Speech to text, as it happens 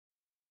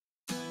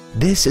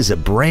This is a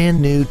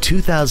brand new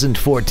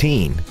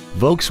 2014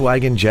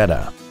 Volkswagen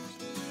Jetta.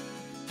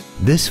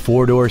 This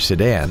four-door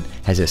sedan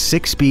has a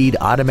 6-speed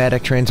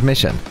automatic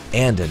transmission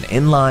and an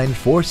inline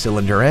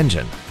 4-cylinder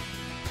engine.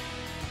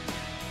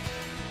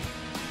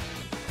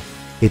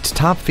 Its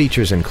top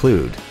features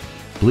include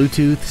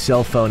Bluetooth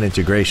cell phone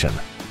integration,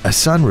 a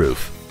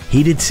sunroof,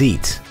 heated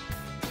seats,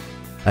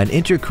 an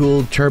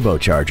intercooled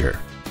turbocharger,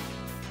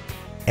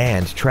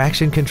 and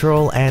traction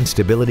control and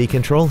stability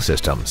control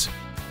systems.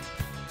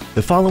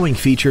 The following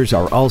features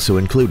are also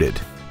included: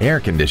 air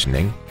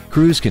conditioning,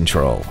 cruise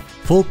control,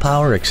 full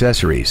power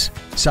accessories,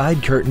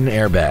 side curtain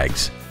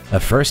airbags, a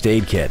first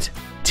aid kit,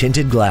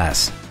 tinted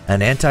glass,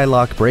 an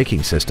anti-lock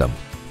braking system,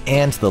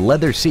 and the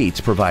leather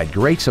seats provide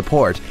great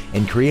support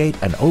and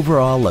create an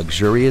overall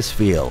luxurious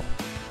feel.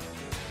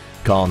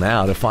 Call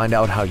now to find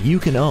out how you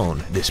can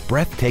own this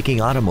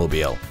breathtaking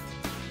automobile.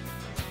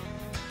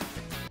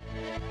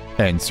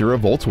 Ancira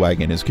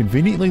Volkswagen is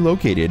conveniently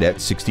located at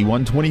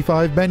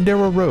 6125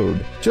 Bandera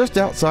Road, just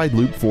outside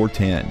Loop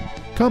 410.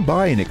 Come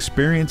by and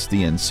experience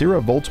the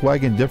Ancira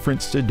Volkswagen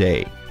difference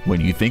today. When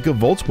you think of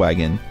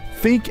Volkswagen,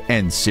 think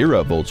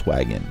Ancira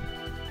Volkswagen.